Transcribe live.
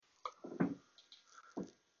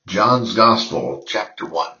John's Gospel, chapter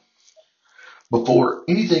 1. Before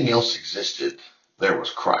anything else existed, there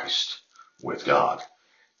was Christ with God.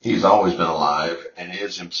 He's always been alive and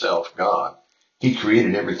is himself God. He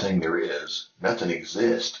created everything there is. Nothing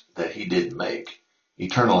exists that he didn't make.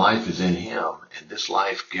 Eternal life is in him, and this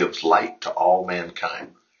life gives light to all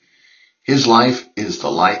mankind. His life is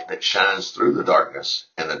the light that shines through the darkness,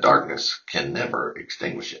 and the darkness can never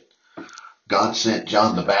extinguish it. God sent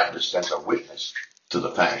John the Baptist as a witness to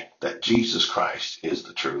the fact that Jesus Christ is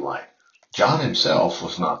the true light. John himself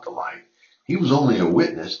was not the light. He was only a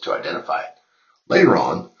witness to identify it. Later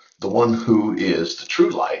on, the one who is the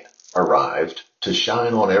true light arrived to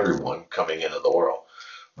shine on everyone coming into the world.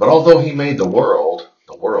 But although he made the world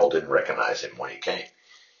didn't recognize him when he came.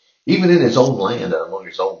 Even in his own land and among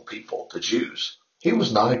his own people, the Jews, he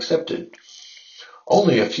was not accepted.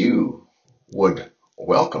 Only a few would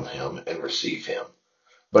welcome him and receive him.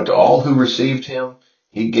 But to all who received him,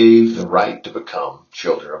 he gave the right to become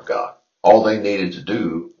children of God. All they needed to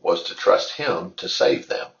do was to trust him to save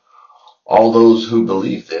them. All those who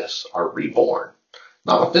believe this are reborn,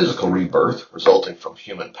 not a physical rebirth resulting from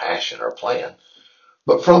human passion or plan,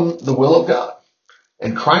 but from the will of God.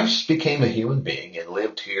 And Christ became a human being and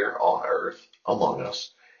lived here on earth among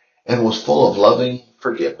us and was full of loving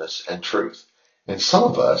forgiveness and truth. And some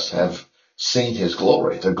of us have seen his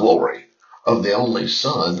glory, the glory of the only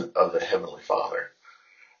Son of the Heavenly Father.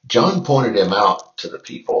 John pointed him out to the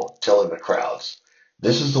people, telling the crowds,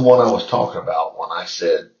 "This is the one I was talking about when I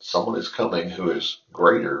said, 'Someone is coming who is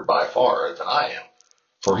greater by far than I am,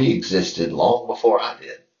 for he existed long before I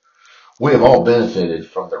did.'" We have all benefited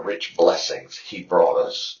from the rich blessings he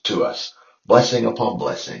brought to us, blessing upon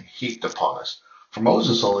blessing heaped upon us. For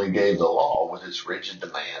Moses only gave the law with its rigid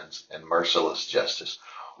demands and merciless justice,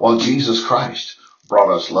 while Jesus Christ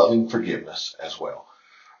brought us loving forgiveness as well.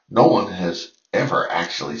 No one has ever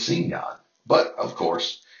actually seen God, but of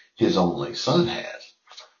course his only Son has,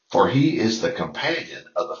 for he is the companion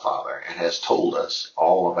of the Father and has told us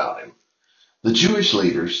all about him. The Jewish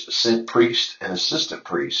leaders sent priests and assistant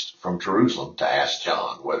priests from Jerusalem to ask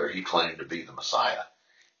John whether he claimed to be the Messiah.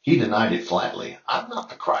 He denied it flatly. "I'm not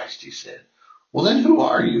the Christ," he said. "Well, then who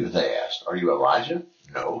are you?" they asked. "Are you Elijah?"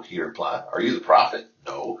 "No," he replied. "Are you the prophet?"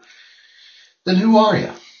 "No." "Then who are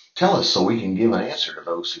you? Tell us so we can give an answer to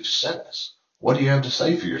those who sent us. What do you have to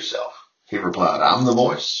say for yourself?" He replied, "I'm the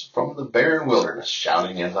voice from the barren wilderness,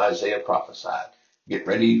 shouting as Isaiah prophesied, 'Get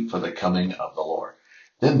ready for the coming of the Lord.'"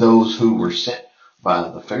 Then those who were sent by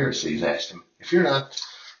the Pharisees asked him, if you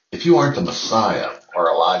aren't the Messiah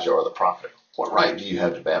or Elijah or the prophet, what right do you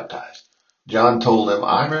have to baptize?" John told them,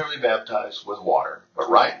 "I merely baptize with water,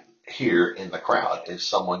 but right here in the crowd is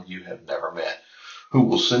someone you have never met, who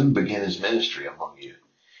will soon begin his ministry among you,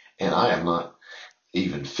 and I am not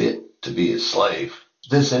even fit to be his slave."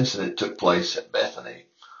 This incident took place at Bethany,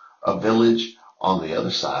 a village on the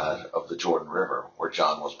other side of the Jordan River where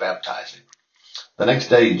John was baptizing. The next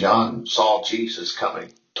day, John saw Jesus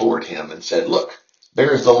coming toward him and said, "Look,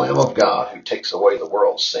 there is the Lamb of God who takes away the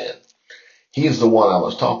world's sin. He is the one I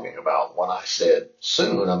was talking about when I said,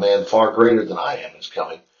 'Soon a man far greater than I am is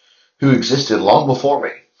coming, who existed long before me.'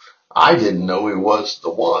 I didn't know he was the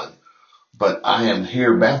one, but I am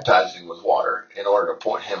here baptizing with water in order to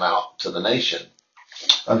point him out to the nation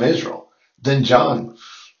of Israel." Then John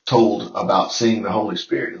told about seeing the Holy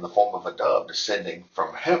Spirit in the form of a dove descending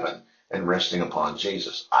from heaven and resting upon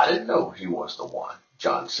Jesus. "I didn't know he was the one,"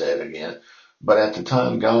 John said again, "but at the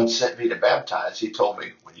time God sent me to baptize, he told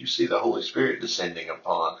me, when you see the Holy Spirit descending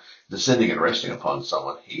and resting upon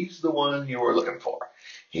someone, he's the one you are looking for.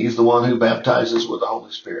 He's the one who baptizes with the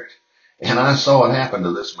Holy Spirit. And I saw it happen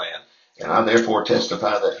to this man, and I therefore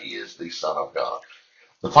testify that he is the Son of God."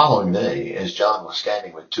 The following day, as John was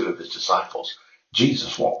standing with two of his disciples,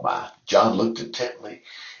 Jesus walked by. John looked at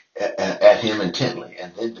him intently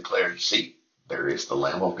and then declared, "See, there is the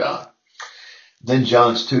Lamb of God." Then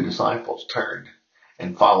John's two disciples turned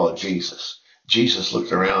and followed Jesus. Jesus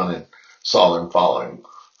looked around and saw them following.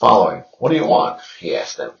 "What do you want?" he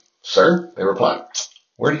asked them. "Sir," they replied,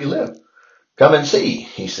 "where do you live?" "Come and see,"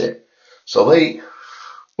 he said. So they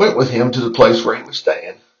went with him to the place where he was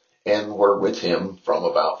staying and were with him from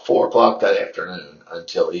about 4 o'clock that afternoon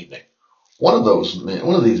until evening. One of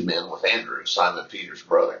these men was Andrew, Simon Peter's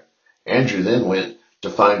brother. Andrew then went to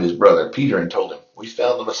find his brother Peter and told him, "We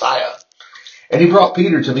found the Messiah." And he brought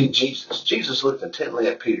Peter to meet Jesus. Jesus looked intently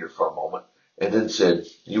at Peter for a moment and then said,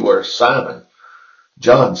 "You are Simon,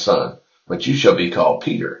 John's son, but you shall be called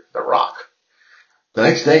Peter, the rock." The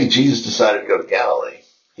next day, Jesus decided to go to Galilee.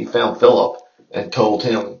 He found Philip and told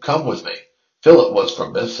him, "Come with me." Philip was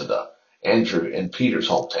from Bethsaida, Andrew and Peter's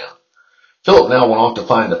hometown. Philip now went off to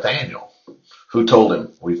find Nathanael, who told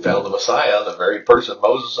him, "We found the Messiah, the very person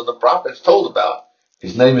Moses and the prophets told about.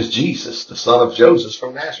 His name is Jesus, the son of Joseph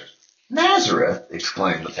from Nazareth." "Nazareth!"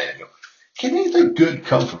 exclaimed Nathanael. "Can anything good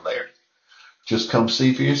come from there?" "Just come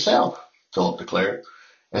see for yourself," Philip declared.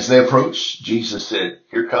 As they approached, Jesus said,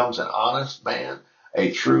 "Here comes an honest man,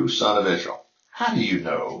 a true son of Israel." "How do you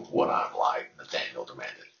know what I'm like?" Nathanael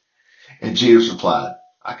demanded. And Jesus replied,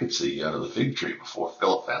 "I could see you under the fig tree before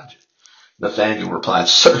Philip found you." Nathanael replied,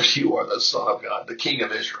 "Sir, you are the Son of God, the King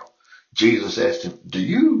of Israel." Jesus asked him, "Do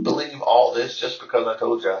you believe all this just because I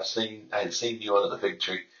told you I had seen you under the fig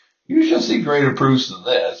tree? You shall see greater proofs than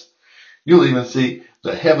this. You'll even see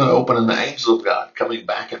the heaven open and the angels of God coming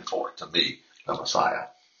back and forth to me, the Messiah."